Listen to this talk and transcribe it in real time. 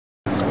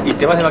¿Y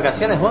te vas de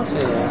vacaciones vos?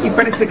 Y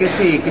parece que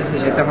sí, qué sé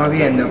yo, estamos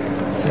viendo.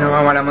 Si nos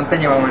vamos a la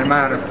montaña, vamos al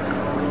mar.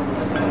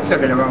 Yo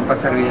que lo vamos a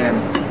pasar bien.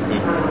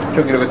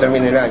 Yo quiero que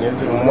termine el año,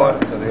 estoy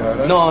muerto, de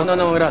verdad.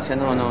 No, gracias,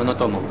 no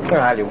tomo.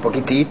 Dale, un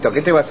poquitito,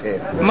 ¿qué te va a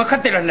hacer?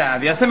 Mojate los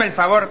labios, hazme el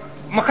favor,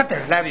 mojate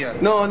los labios.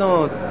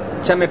 No,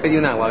 ya me pedí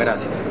un agua,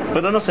 gracias.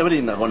 Pero no se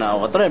brinda con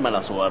agua, trae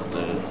mala suerte.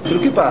 ¿Pero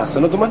qué pasa?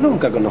 ¿No tomas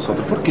nunca con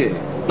nosotros? ¿Por qué?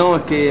 No,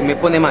 es que me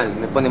pone mal,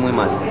 me pone muy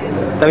mal.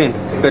 Está bien,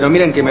 pero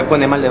miren que me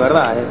pone mal de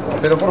verdad,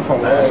 Pero por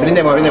favor,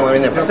 brindemos. Hazme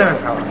el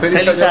favor.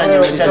 Feliz año,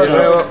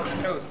 muchachos.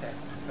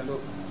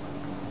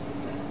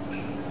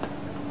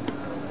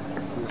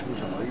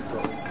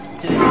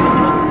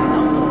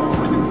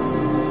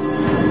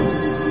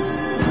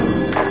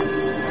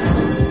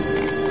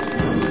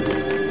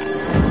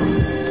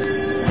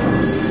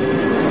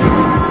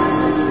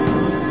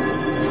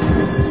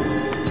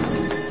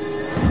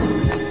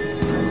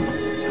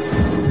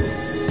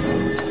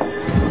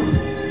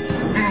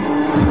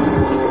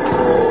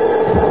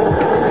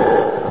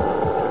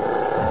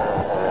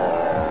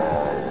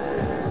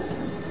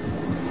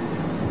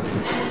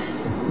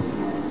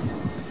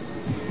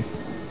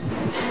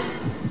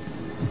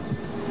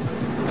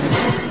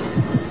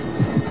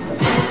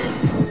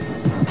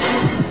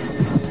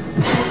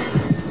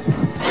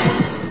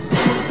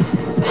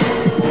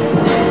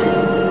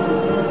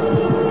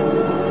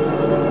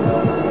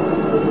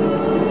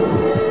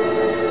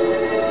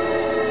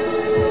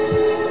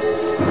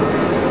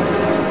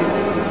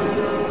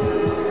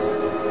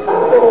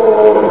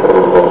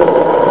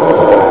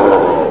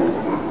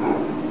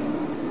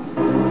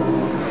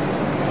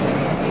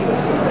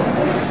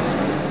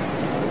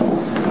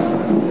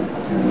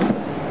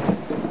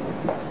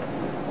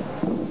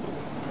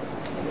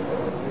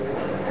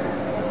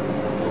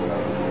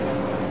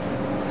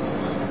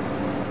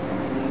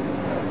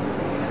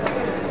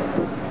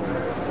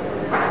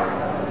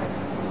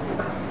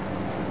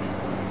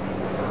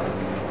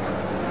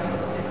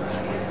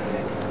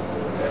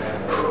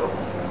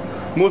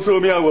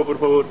 Mozo, mi agua, por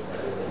favor.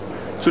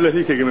 Yo les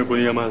dije que me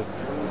ponía mal.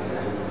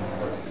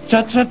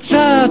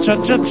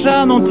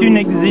 Cha-cha-cha, non tu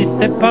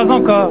n'existais pas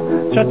encore.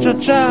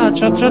 Cha-cha-cha,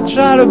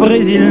 cha-cha-cha, le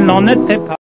Brésil n'en était pas.